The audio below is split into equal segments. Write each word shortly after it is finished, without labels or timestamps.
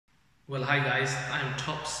Well, hi guys, I'm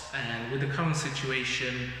Tops, and with the current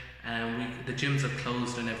situation, the gyms are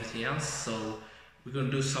closed and everything else, so we're going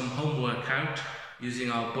to do some home workout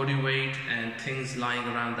using our body weight and things lying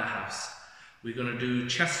around the house. We're going to do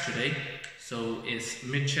chest today, so it's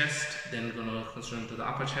mid chest, then we're going to concentrate to the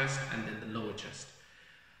upper chest and then the lower chest.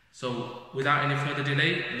 So without any further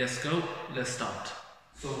delay, let's go, let's start.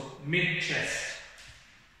 So mid chest,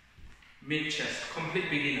 complete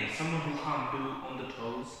beginner, someone who can't do on the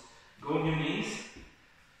toes. Go on your knees,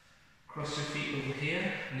 cross your feet over here,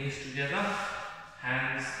 knees together,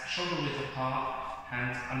 hands shoulder width apart,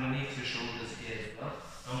 hands underneath your shoulders here as well.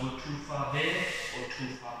 Don't go too far there or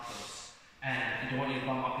too far close. And you don't want your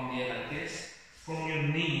bum up in the air like this. From your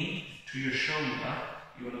knee to your shoulder,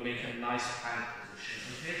 you want to make a nice plank position,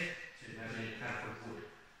 okay? So imagine a plank of wood.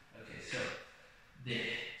 Okay, so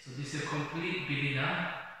there. So this is a complete beginner,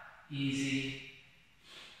 easy.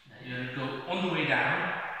 Now you're going to go on the way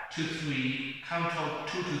down. 2, 3, count out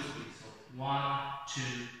 2, 2, 3. So 1, 2,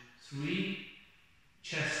 3,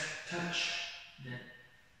 chest touch, then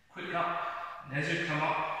quick up. And as you come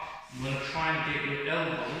up, you want to try and get your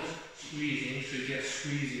elbows squeezing so you get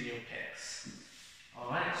squeeze in your pecs.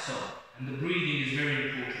 Alright, so, and the breathing is very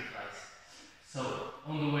important, guys. So,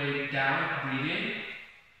 on the way down, breathe in.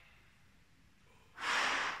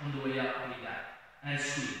 On the way up, breathe out. And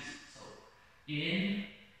squeeze. So, in,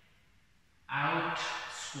 out,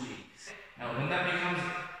 squeeze. Now when that becomes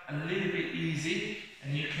a little bit easy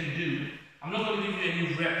and you can do, I'm not going to give you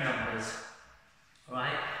any rep numbers,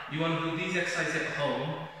 alright? You want to do these exercises at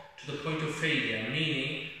home to the point of failure,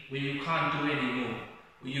 meaning when you can't do any more,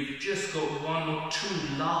 where you've just got 1 or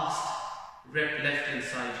 2 last rep left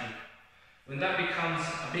inside you. When that becomes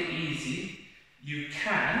a bit easy, you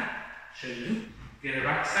can, show you, get a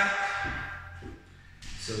rucksack.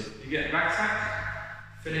 So you get a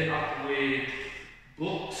rucksack, fill it up with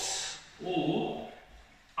books, or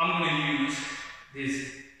I'm going to use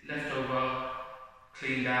these leftover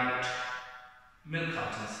cleaned out milk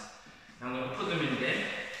cartons. Now I'm going to put them in there.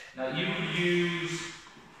 Now you could use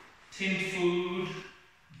tinned food,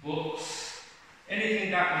 books, anything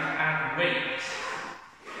that would add weight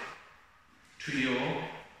to your,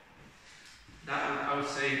 I would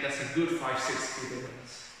say that's a good 5-6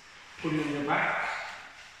 kilograms. Put it on your back,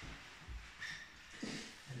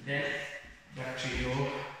 and then back to your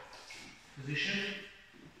position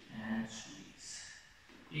and squeeze.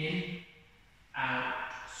 In, out,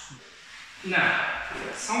 squeeze. Now,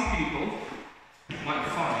 some people might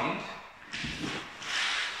find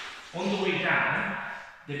on the way down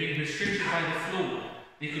they're being restricted by the floor.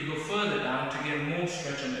 They could go further down to get more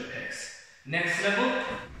stretch on their pecs. Next level,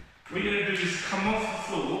 what you're going to do is come off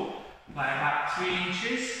the floor by about 3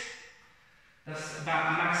 inches. That's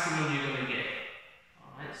about the maximum you're going to get.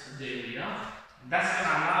 Alright, so there we are. And that's going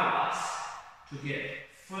to allow us to get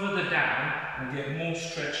further down and get more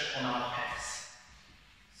stretch on our pecs.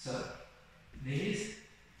 So, knees.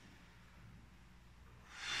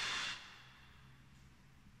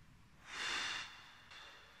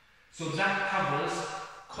 So that covers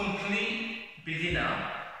complete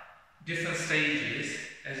beginner, different stages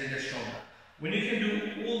as you get stronger. When you can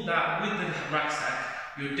do all that with the rucksack,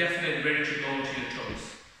 you're definitely ready to go onto your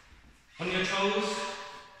toes. On your toes,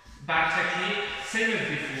 back technique, same as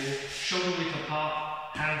before, shoulder width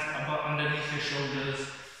apart, hands above underneath your shoulders,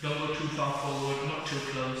 don't go too far forward, not too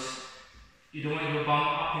close. You don't want your bum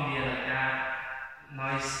up in the air like that,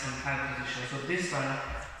 nice and plank position. So this time,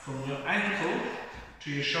 from your ankle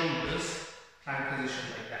to your shoulders, plank position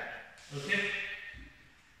like that, okay?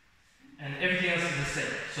 And everything else is the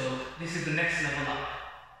same. So this is the next level up.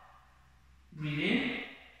 Breathe in,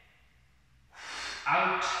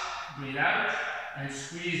 out, breathe out, and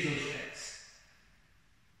squeeze those pecs.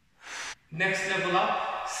 Next level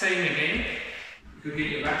up, same again. You could get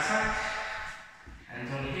your rucksack,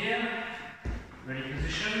 hands on here, ready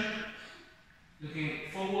position, looking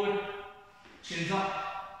forward, chins up,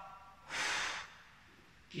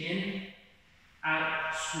 in,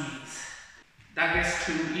 out, squeeze. That gets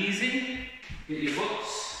too easy, get your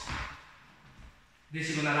books. This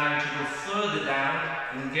is going to allow you to go further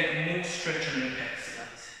down and get more stretch on your pecs,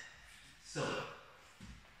 guys. So,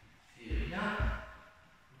 here we are.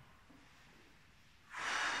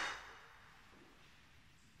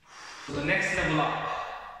 So the next level up,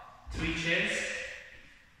 3 chairs.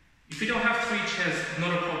 If you don't have 3 chairs,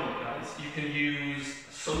 not a problem, guys. You can use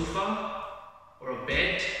a sofa or a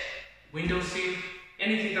bed, window seat,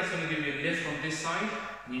 anything that's going to give you a lift on this side.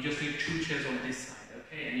 And you just need 2 chairs on this side,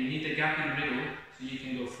 okay? And you need the gap in the middle so you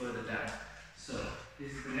can go further down. So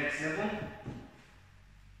this is the next level.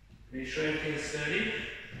 Make sure everything is sturdy.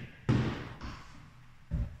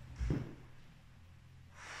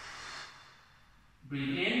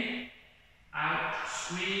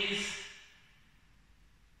 squeeze,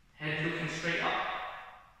 head looking straight up.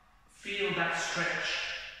 Feel that stretch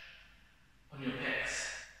on your pecs.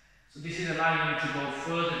 So this is allowing you to go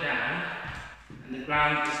further down and the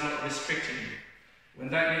ground is not restricting you. When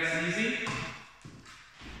that gets easy,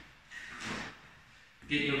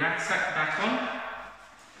 get your rucksack back on,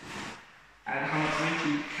 add how much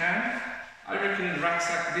weight you can. I reckon a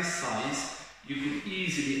rucksack this size, you can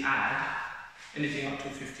easily add anything up to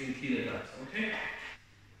 15 kilograms, okay?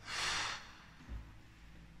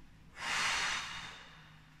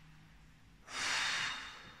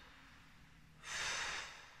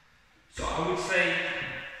 So I would say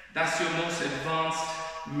that's your most advanced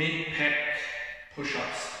mid-pec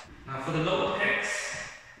push-ups. Now for the lower pecs,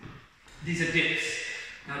 these are dips.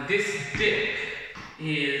 Now this dip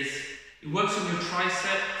it works on your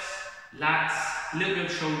triceps, lats, a little bit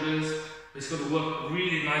of shoulders, but it's going to work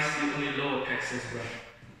really nicely on your lower pecs as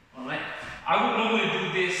well. Alright? I would normally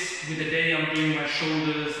do this with the day I'm doing my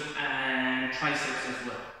shoulders and triceps as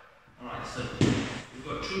well. Alright, so we've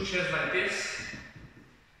got 2 chairs like this.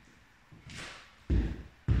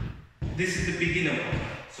 This is the beginner one.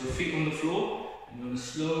 So feet on the floor, I'm going to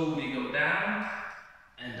slowly go down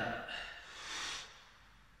and up.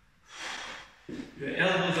 Your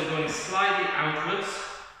elbows are going slightly outwards.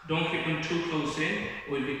 Don't keep them too close in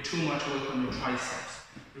or it'll be too much work on your triceps.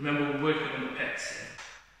 Remember, we're working on the pecs here.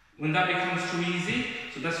 When that becomes too easy,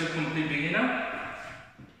 so that's your complete beginner.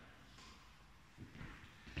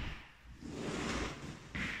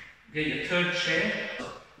 Get your third chair,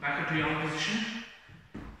 back into your arm position.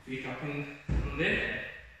 Feet up in from there,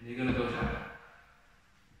 and you're going to go down.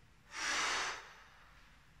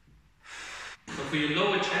 So for your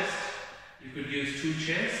lower chest, you could use 2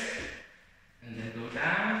 chairs, and then go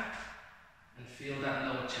down, and feel that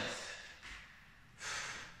lower chest.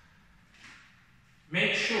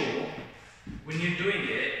 Make sure, when you're doing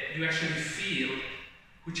it, you actually feel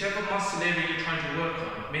whichever muscle area you're trying to work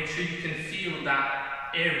on, make sure you can feel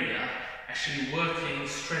that area actually working,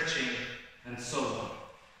 stretching, and so on.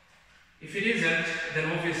 If it isn't,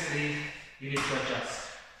 then obviously you need to adjust.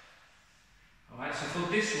 Alright, so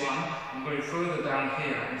for this one, I'm going further down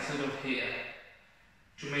here instead of here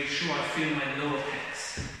to make sure I feel my lower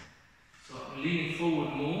pecs. So I'm leaning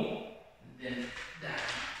forward more and then down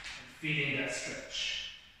and feeling that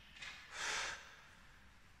stretch.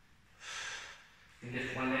 And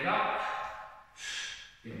lift one leg up,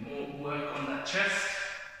 get more work on that chest.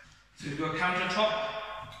 So if you've got a countertop,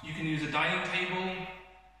 you can use a dining table,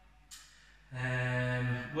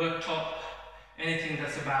 worktop, anything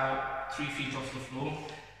that's about 3 feet off the floor.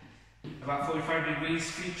 About 45 degrees,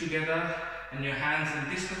 feet together, and your hands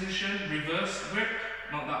in this position, reverse grip,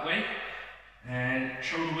 not that way, and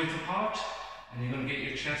shoulder width apart, and you're going to get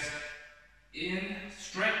your chest in,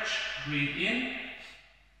 stretch, breathe in,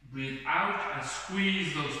 breathe out, and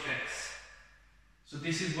squeeze those pecs. So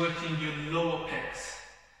this is working your lower pecs.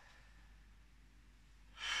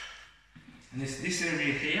 And it's this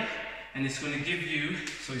area here, and it's going to give you,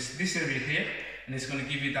 so it's this area here, and it's going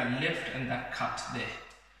to give you that lift and that cut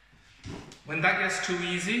there. When that gets too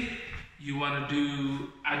easy, you want to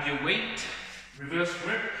add your weight, reverse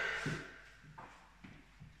grip,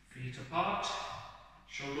 feet apart,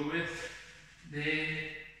 shoulder width, there,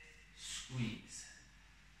 squeeze,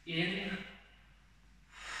 in.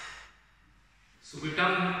 So we've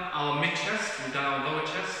done our mid chest, we've done our lower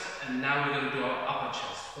chest, and now we're going to do our upper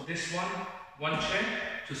chest. For this one chair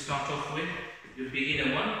to start off with, your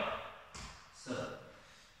beginner one. So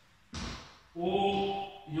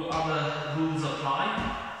all your other rules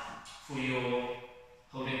apply for your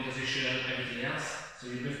holding position and everything else. So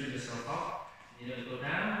you're lifting yourself up, you're going to go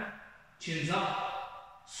down, chins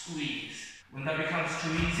up, squeeze. When that becomes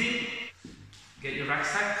too easy, get your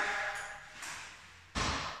rucksack.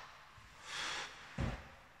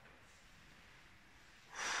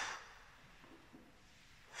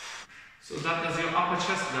 So that does your upper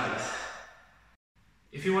chest, guys.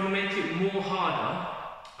 If you want to make it more harder,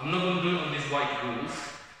 I'm not going to do it on these white rules.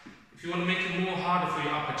 If you want to make it more harder for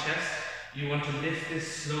your upper chest, you want to lift this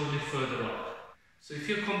slowly further up. So if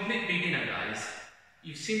you're a complete beginner, guys,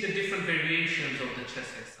 you've seen the different variations of the chest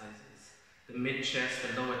exercises. The mid chest,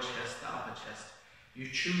 the lower chest, the upper chest. You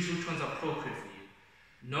choose which one's appropriate for you.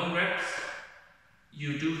 No reps,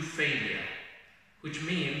 you do failure. Which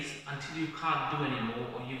means until you can't do anymore,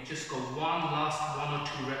 or you've just got last 1 or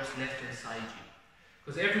 2 reps left inside you.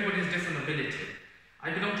 Because everybody has different ability.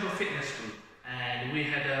 I belong to a fitness group and we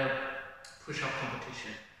had a push-up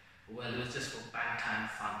competition. Well, it was just for bang time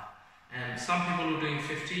fun. And some people were doing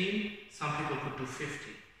 15, some people could do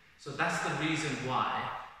 50. So that's the reason why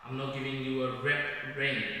I'm not giving you a rep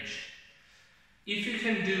range. If you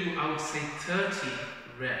can do, I would say 30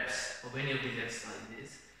 reps of any of these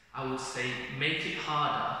exercises, I would say make it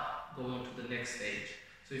harder going on to the next stage.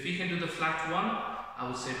 So if you can do the flat one, I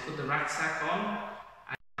would say put the rucksack on,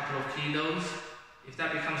 add a couple of kilos. If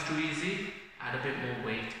that becomes too easy, add a bit more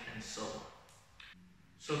weight and so on.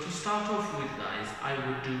 So to start off with, guys, I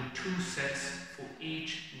would do 2 sets for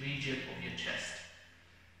each region of your chest.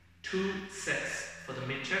 2 sets for the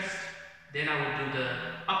mid chest, then I would do the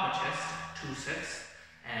upper chest, 2 sets,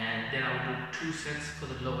 and then I would do 2 sets for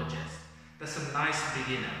the lower chest. That's a nice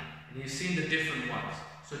beginner, and you've seen the different ones.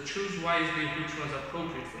 So choose wisely which ones are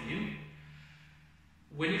appropriate for you.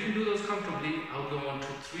 When you can do those comfortably, I'll go on to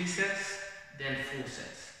 3 sets, then 4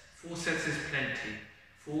 sets. 4 sets is plenty.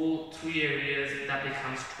 For 3 areas, that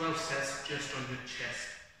becomes 12 sets just on your chest.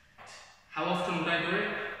 How often would I do it?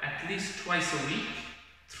 At least twice a week.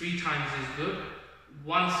 3 times is good.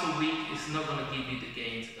 Once a week is not going to give you the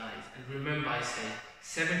gains, guys. And remember, I say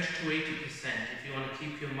 70 to 80%, if you want to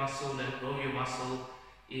keep your muscle and grow your muscle,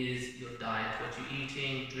 is your diet. What you're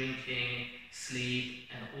eating, drinking, sleep,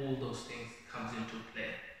 and all those things comes into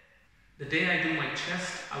play. The day I do my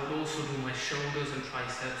chest, I would also do my shoulders and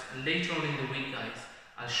triceps. And later on in the week, guys,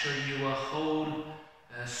 I'll show you a whole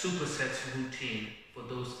supersets routine for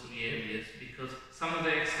those 3 areas, because some of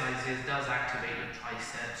the exercises does activate the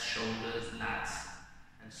triceps, shoulders, lats,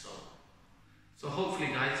 and so on. So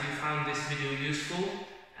hopefully, guys, you found this video useful.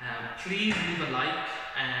 Please leave a like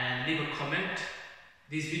and leave a comment.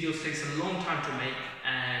 These videos takes a long time to make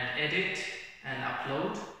and edit and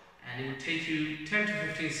upload, and it will take you 10 to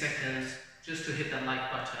 15 seconds just to hit that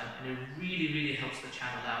like button, and it really helps the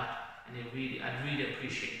channel out, and I'd really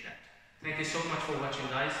appreciate that. Thank you so much for watching,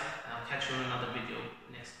 guys, and I'll catch you on another video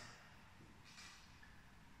next time.